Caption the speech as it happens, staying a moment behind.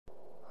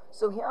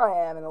So here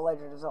I am in The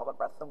Legend of Zelda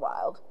Breath of the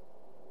Wild.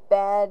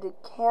 Bad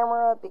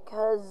camera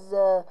because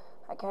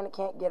I kind of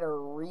can't get a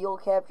real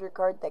capture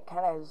card that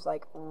kind of is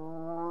like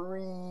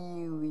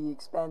really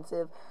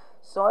expensive.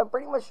 So I'm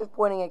pretty much just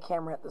pointing a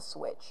camera at the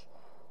Switch.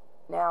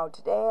 Now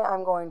today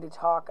I'm going to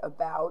talk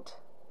about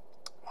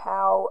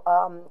how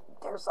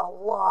there's a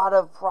lot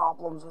of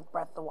problems with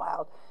Breath of the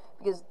Wild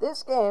because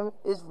this game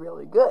is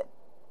really good,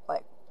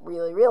 like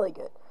really, really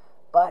good.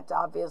 But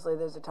obviously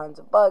there's a tons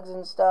of bugs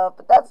and stuff,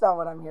 but that's not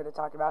what I'm here to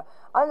talk about.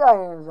 I'm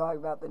here to talk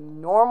about the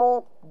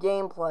normal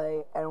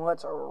gameplay and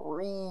what's a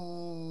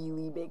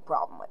really big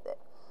problem with it.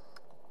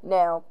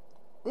 Now,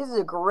 this is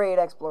a great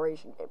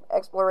exploration game.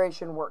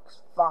 Exploration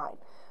works fine.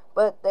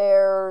 But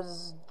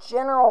there's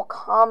general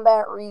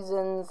combat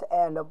reasons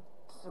and a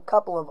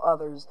couple of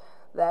others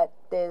that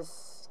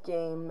this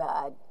game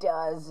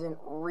doesn't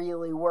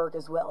really work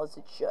as well as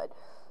it should.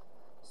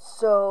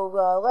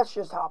 So let's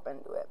just hop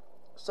into it.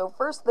 So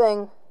first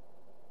thing,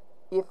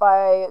 if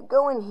I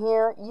go in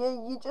here,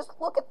 you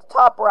just look at the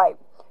top right.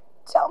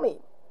 Tell me,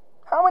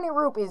 how many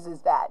rupees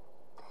is that?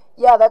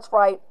 Yeah, that's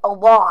right, a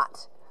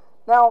lot.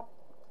 Now,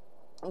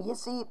 you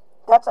see,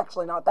 that's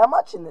actually not that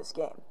much in this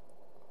game.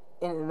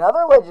 In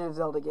another Legend of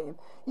Zelda game,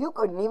 you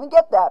couldn't even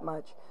get that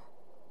much.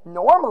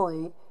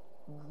 Normally,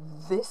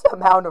 this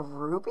amount of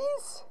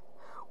rupees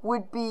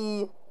would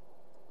be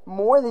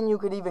more than you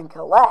could even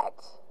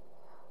collect.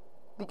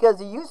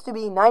 Because it used to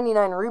be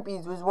 99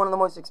 rupees was one of the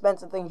most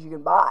expensive things you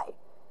can buy.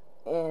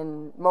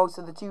 In most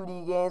of the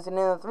 2D games, and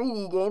in the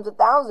 3D games,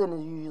 1,000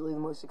 is usually the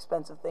most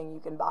expensive thing you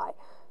can buy.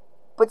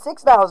 But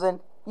 6,000,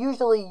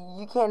 usually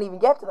you can't even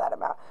get to that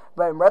amount.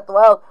 But in Breath of the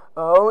Wild,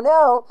 oh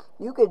no,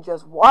 you could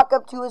just walk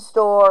up to a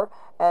store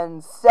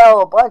and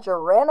sell a bunch of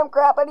random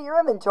crap out of your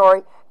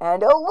inventory,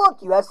 and oh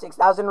look, you have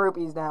 6,000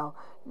 rupees now.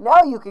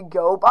 Now you could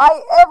go buy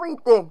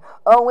everything.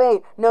 Oh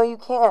wait, no you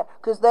can't,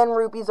 because then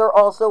rupees are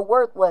also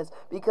worthless,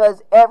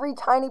 because every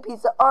tiny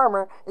piece of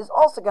armor is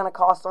also going to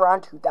cost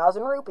around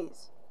 2,000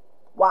 rupees.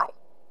 Why?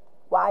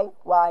 Why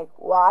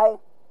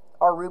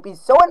are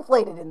rupees so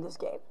inflated in this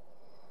game?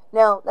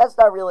 Now, that's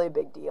not really a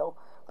big deal,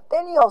 but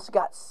then you also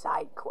got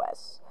side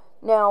quests.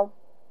 Now,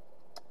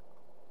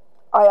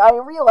 I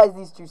realize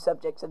these two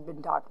subjects have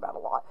been talked about a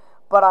lot,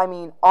 but I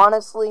mean,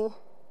 honestly,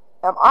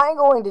 am I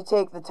going to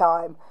take the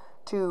time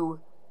to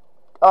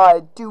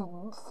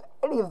do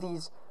any of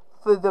these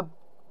for the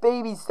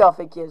baby stuff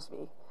it gives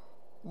me?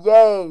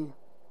 Yay!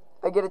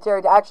 I get a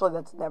Terry. Actually,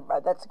 never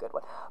mind. That's a good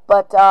one.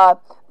 But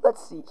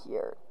let's see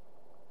here.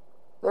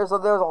 There's a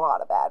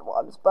lot of bad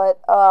ones, but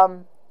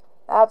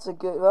that's a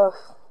good.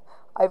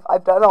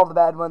 I've done all the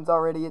bad ones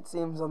already. It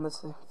seems on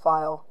this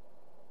file.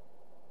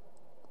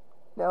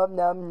 No.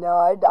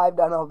 I've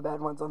done all the bad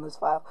ones on this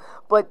file.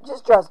 But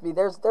just trust me.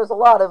 There's a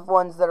lot of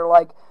ones that are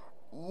like,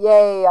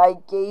 yay! I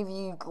gave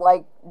you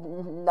like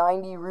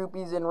 90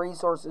 rupees in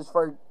resources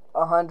for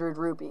 100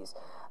 rupees,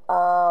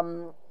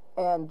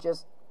 and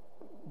just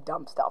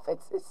dumb stuff.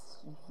 It's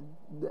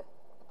bleh.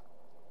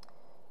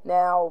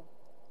 Now,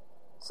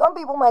 some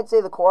people might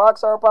say the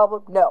Koroks are a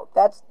problem. No,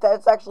 that's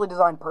actually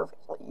designed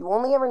perfectly. You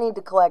only ever need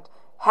to collect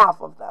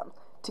half of them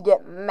to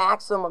get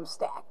maximum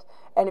stacked.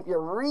 And if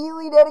you're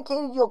really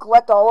dedicated, you'll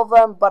collect all of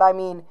them, but I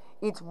mean,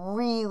 it's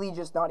really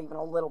just not even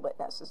a little bit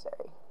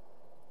necessary.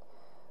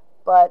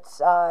 But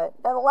now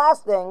the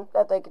last thing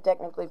that they could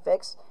technically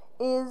fix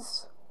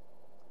is,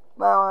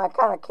 well, I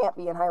kind of can't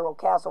be in Hyrule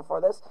Castle for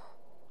this.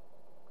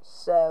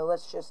 So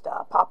let's just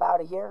pop out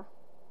of here.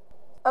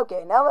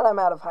 Okay, now that I'm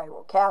out of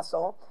Hyrule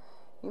Castle,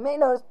 you may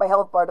notice my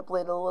health bar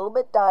depleted a little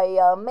bit.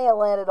 I may have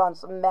landed on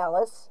some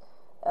malice,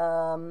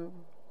 a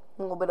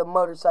little bit of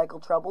motorcycle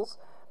troubles.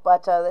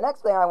 But the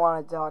next thing I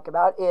wanted to talk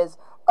about is,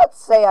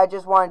 let's say I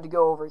just wanted to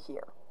go over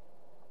here.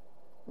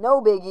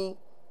 No biggie.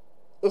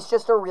 It's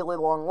just a really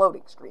long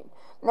loading screen.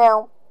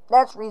 Now,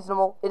 that's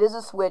reasonable. It is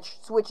a Switch.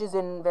 Switch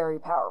isn't very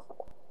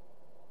powerful.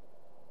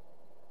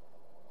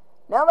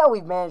 Now that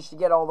we've managed to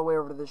get all the way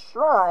over to the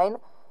shrine,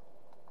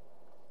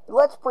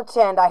 let's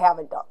pretend I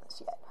haven't done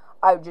this yet.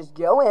 I would just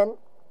go in.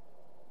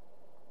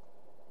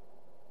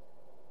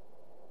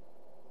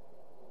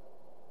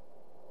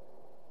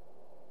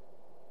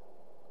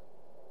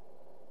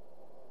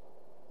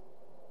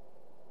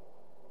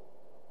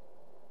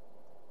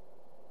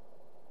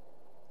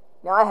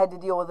 Now I had to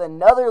deal with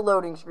another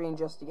loading screen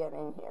just to get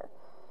in here.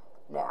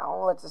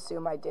 Now, let's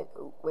assume I did.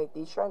 Oh, wait,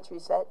 these shrines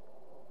reset?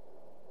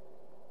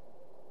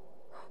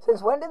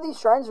 Since when did these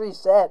shrines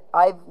reset?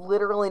 I've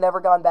literally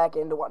never gone back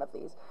into one of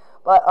these.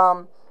 But,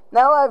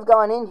 now that I've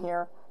gone in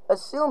here,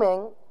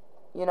 assuming,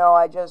 you know,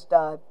 I just,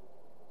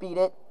 beat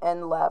it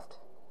and left,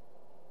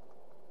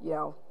 you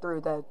know,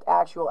 through the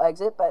actual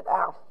exit, but,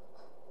 ow.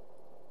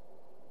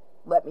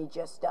 Let me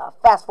just,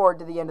 fast forward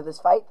to the end of this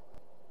fight.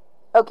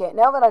 Okay,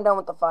 now that I'm done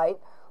with the fight,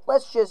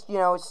 let's just, you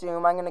know,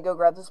 assume I'm going to go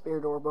grab the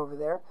Spirit Orb over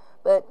there.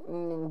 But,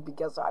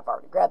 because I've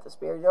already grabbed the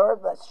Spirit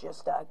Orb, let's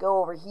just,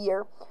 go over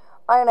here.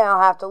 I now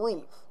have to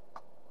leave.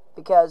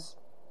 Because,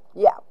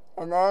 yeah.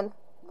 And then,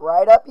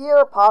 right up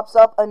here, pops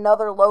up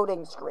another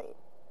loading screen.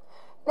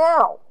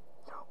 Now,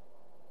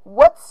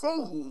 what say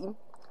ye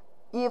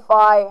if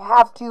I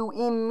have to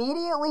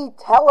immediately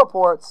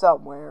teleport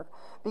somewhere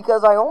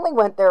because I only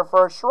went there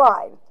for a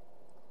shrine.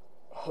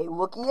 Hey,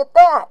 looky at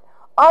that!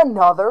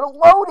 Another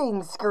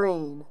loading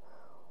screen!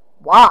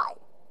 Why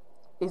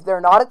is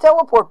there not a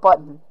teleport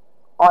button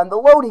on the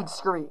loading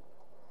screen?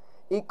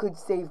 It could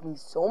save me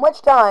so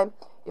much time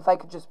if I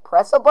could just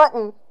press a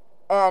button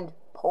and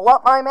pull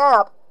up my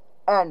map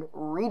and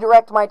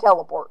redirect my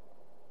teleport.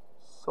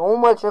 So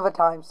much of a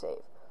time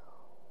save.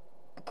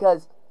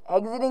 Because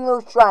exiting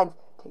those shrines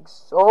takes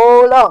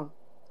so long.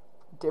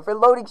 Different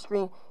loading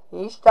screen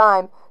each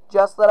time,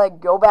 just that I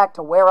go back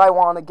to where I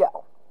want to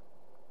go.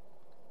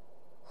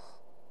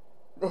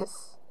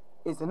 This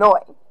is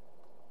annoying.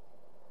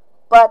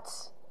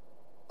 But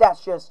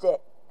that's just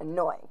it.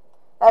 Annoying.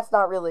 That's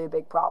not really a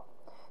big problem.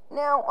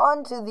 Now,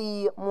 on to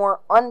the more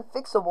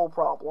unfixable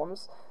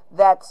problems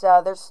that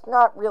there's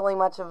not really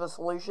much of a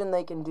solution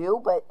they can do,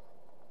 but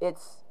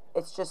it's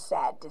just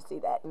sad to see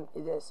that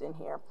in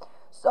here.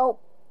 So,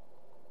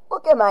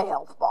 look at my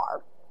health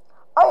bar.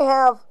 I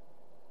have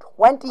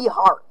 20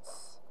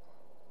 hearts.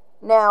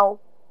 Now,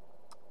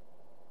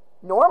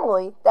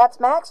 normally, that's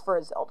max for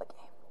a Zelda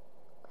game.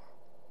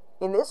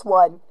 In this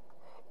one,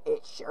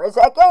 it sure as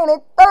heck ain't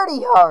it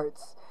 30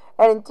 hearts.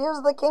 And in Tears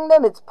of the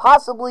Kingdom, it's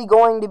possibly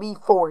going to be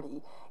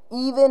 40.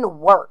 Even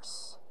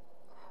worse.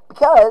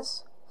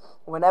 Because,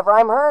 whenever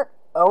I'm hurt,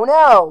 oh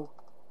no,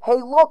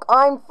 hey look,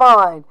 I'm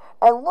fine.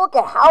 And look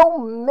at how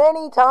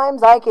many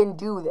times I can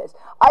do this.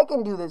 I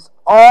can do this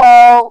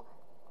all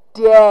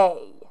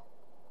day.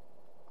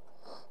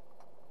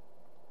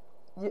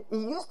 It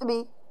used to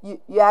be,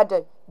 you had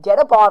to get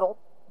a bottle,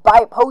 buy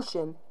a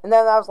potion, and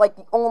then that was like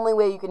the only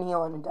way you can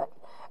heal in a dungeon.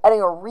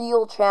 Adding a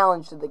real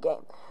challenge to the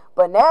game.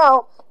 But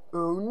now,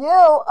 oh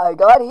no, I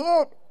got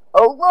hit.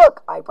 Oh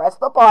look, I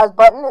pressed the pause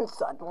button and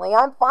suddenly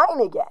I'm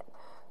fine again.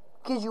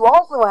 Because you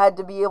also had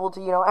to be able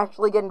to,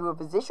 actually get into a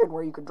position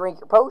where you could drink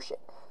your potion.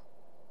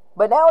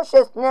 But now it's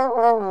just,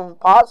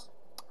 pause.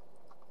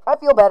 I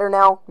feel better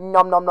now.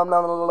 Nom nom nom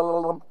nom nom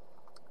nom nom.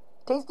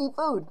 Tasty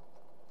food.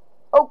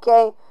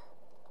 Okay,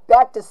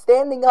 back to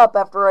standing up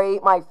after I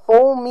ate my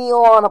full meal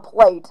on a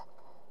plate.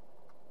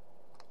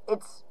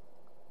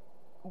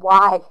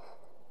 Why?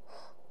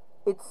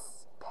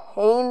 It's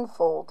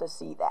painful to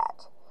see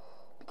that.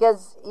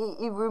 Because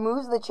it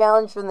removes the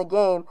challenge from the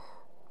game,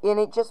 and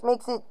it just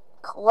makes it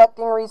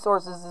collecting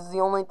resources is the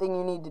only thing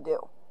you need to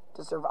do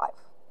to survive.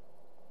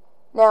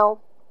 Now,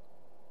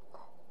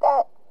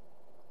 that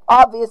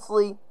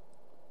obviously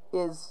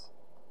is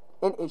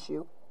an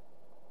issue,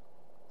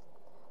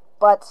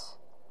 but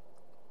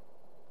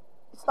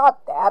it's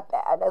not that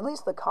bad. At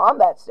least the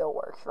combat still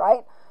works,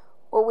 right?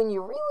 Well, when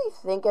you really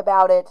think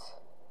about it,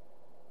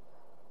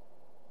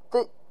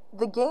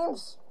 the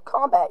game's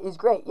combat is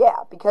great,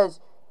 yeah, because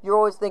you're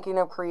always thinking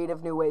of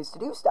creative new ways to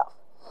do stuff.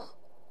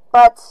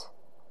 But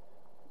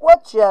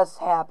what just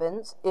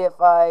happens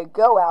if I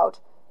go out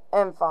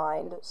and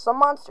find some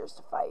monsters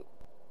to fight?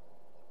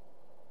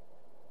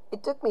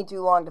 It took me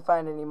too long to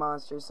find any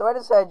monsters, so I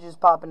decided to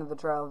just pop into the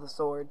Trial of the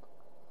Sword.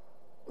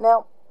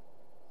 Now,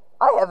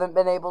 I haven't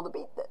been able to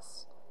beat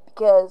this,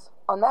 because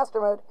on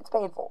Master Mode, it's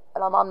painful,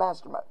 and I'm on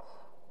Master Mode.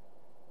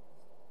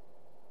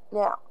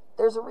 Now,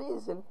 there's a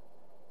reason.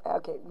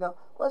 Okay, no,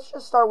 let's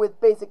just start with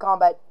basic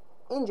combat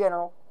in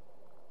general,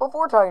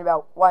 before talking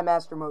about why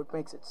Master Mode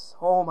makes it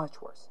so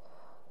much worse.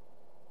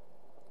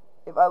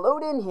 If I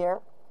load in here,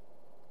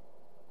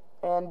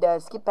 and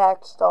skip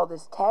past all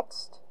this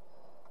text,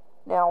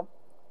 now,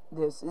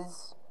 this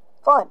is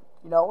fun,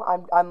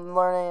 I'm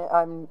learning,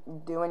 I'm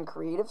doing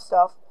creative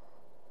stuff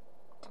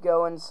to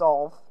go and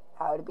solve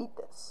how to beat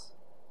this.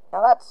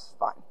 Now that's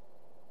fine.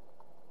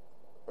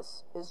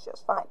 This is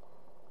just fine.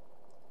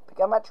 Pick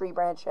up my tree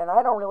branch, and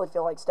I don't really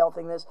feel like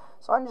stealthing this,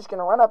 so I'm just going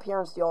to run up here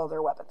and steal all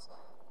their weapons.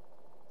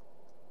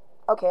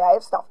 Okay, I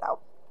have stealth now.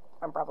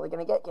 I'm probably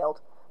going to get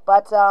killed.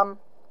 But,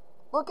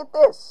 look at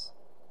this.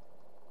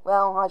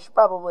 Well, I should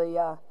probably,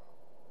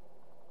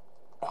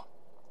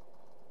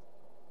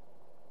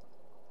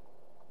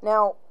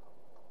 Now,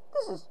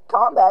 this is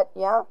combat,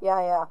 yeah.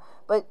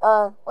 But,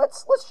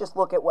 let's just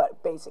look at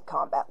what basic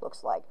combat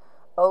looks like.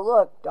 Oh,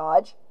 look,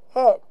 dodge,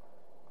 hit,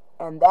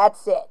 and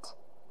that's it.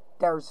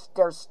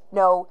 There's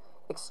no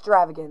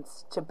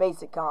extravagance to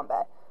basic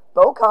combat.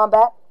 Bow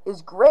combat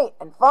is great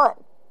and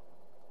fun.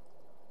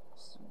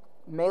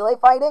 Melee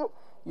fighting,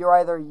 you're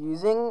either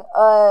using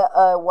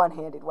a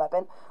one-handed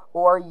weapon,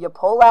 or you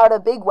pull out a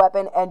big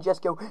weapon and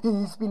just go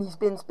spinny,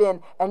 spin,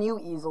 spin, and you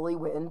easily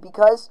win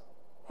because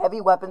heavy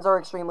weapons are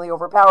extremely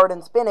overpowered,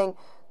 and spinning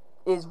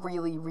is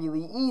really,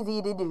 really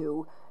easy to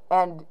do,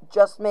 and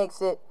just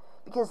makes it,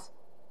 because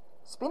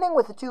spinning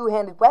with a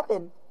two-handed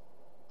weapon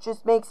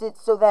just makes it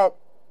so that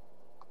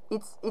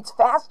it's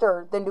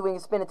faster than doing a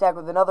spin attack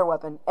with another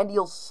weapon, and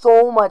deals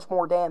so much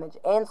more damage,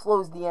 and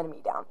slows the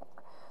enemy down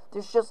more.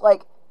 There's just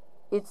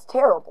it's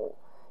terrible.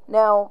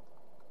 Now,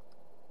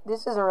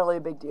 this isn't really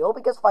a big deal,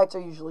 because fights are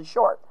usually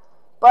short,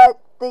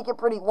 but they get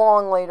pretty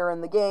long later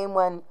in the game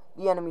when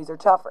the enemies are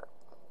tougher.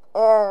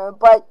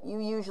 But you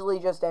usually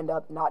just end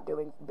up not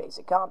doing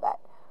basic combat.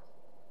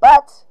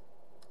 But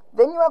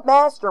Then you have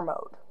Master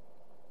Mode,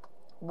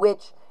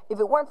 which, if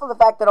it weren't for the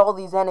fact that all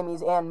these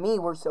enemies and me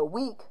were so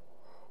weak,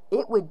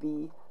 it would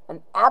be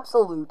an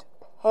absolute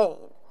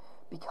pain,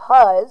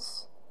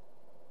 because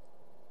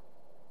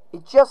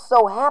it just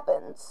so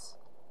happens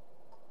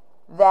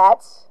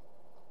that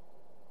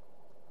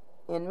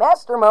in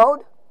Master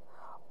Mode,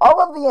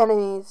 all of the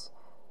enemies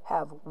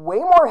have way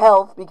more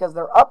health because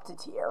they're up to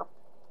tier,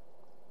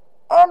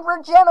 and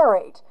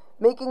regenerate,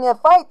 making a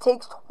fight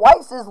takes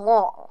twice as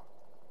long.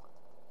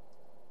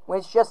 When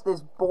it's just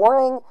this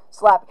boring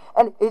slap,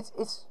 and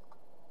it's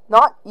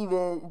not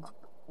even.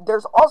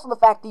 There's also the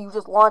fact that you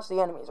just launch the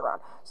enemies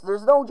around, so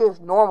there's no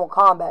just normal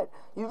combat.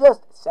 You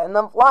just send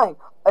them flying,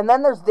 and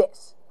then there's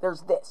this.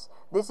 There's this.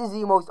 This is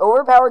the most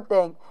overpowered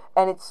thing,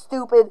 and it's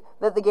stupid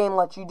that the game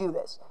lets you do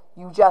this.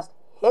 You just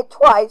hit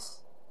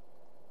twice,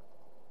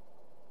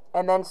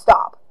 and then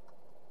stop,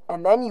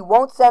 and then you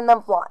won't send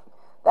them flying.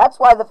 That's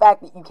why the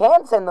fact that you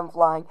can send them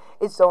flying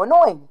is so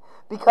annoying,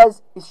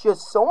 because it's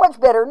just so much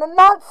better to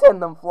not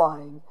send them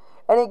flying.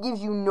 And it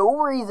gives you no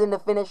reason to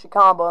finish a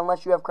combo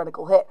unless you have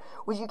critical hit,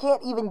 which you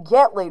can't even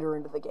get later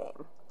into the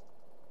game.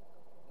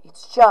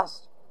 It's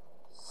just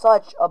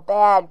such a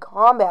bad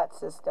combat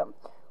system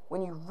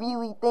when you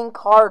really think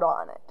hard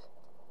on it.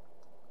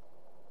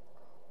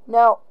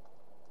 Now,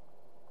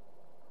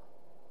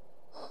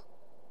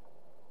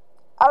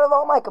 out of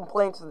all my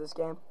complaints of this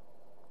game,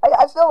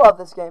 I still love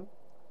this game.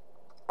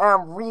 And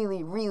I'm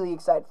really, really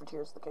excited for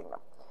Tears of the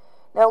Kingdom.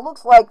 Now, it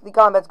looks like the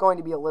combat's going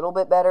to be a little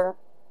bit better,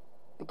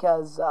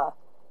 because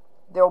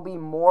there will be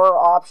more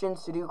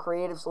options to do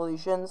creative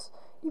solutions,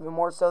 even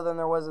more so than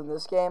there was in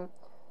this game.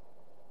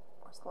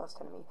 Where's the last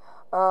enemy?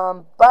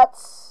 But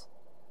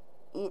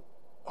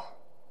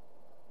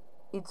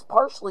it's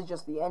partially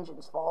just the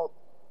engine's fault,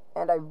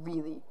 and I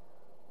really,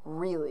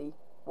 really...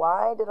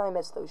 Why did I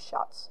miss those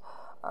shots?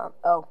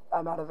 Oh,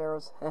 I'm out of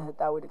arrows.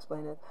 That would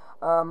explain it.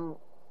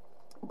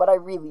 But I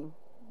really,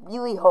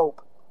 really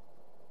hope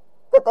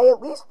that they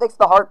at least fix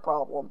the heart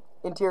problem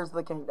in Tears of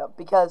the Kingdom,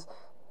 because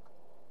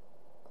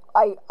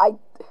the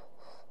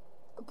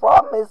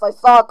problem is I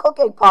saw a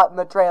cooking pot in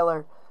the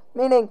trailer,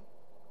 meaning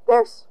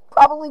there's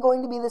probably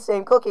going to be the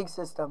same cooking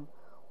system,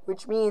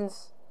 which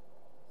means,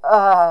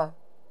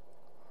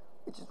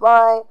 which is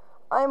why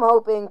I'm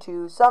hoping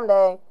to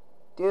someday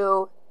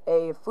do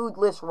a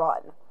foodless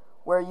run,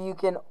 where you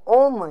can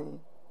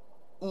only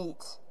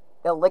eat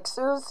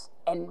elixirs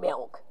and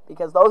milk,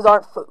 because those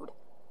aren't food.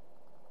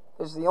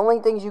 Those are the only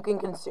things you can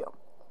consume.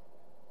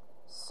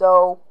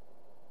 So,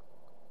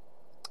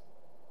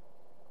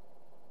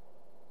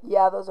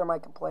 yeah, those are my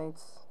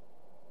complaints.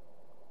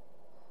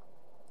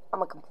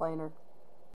 I'm a complainer.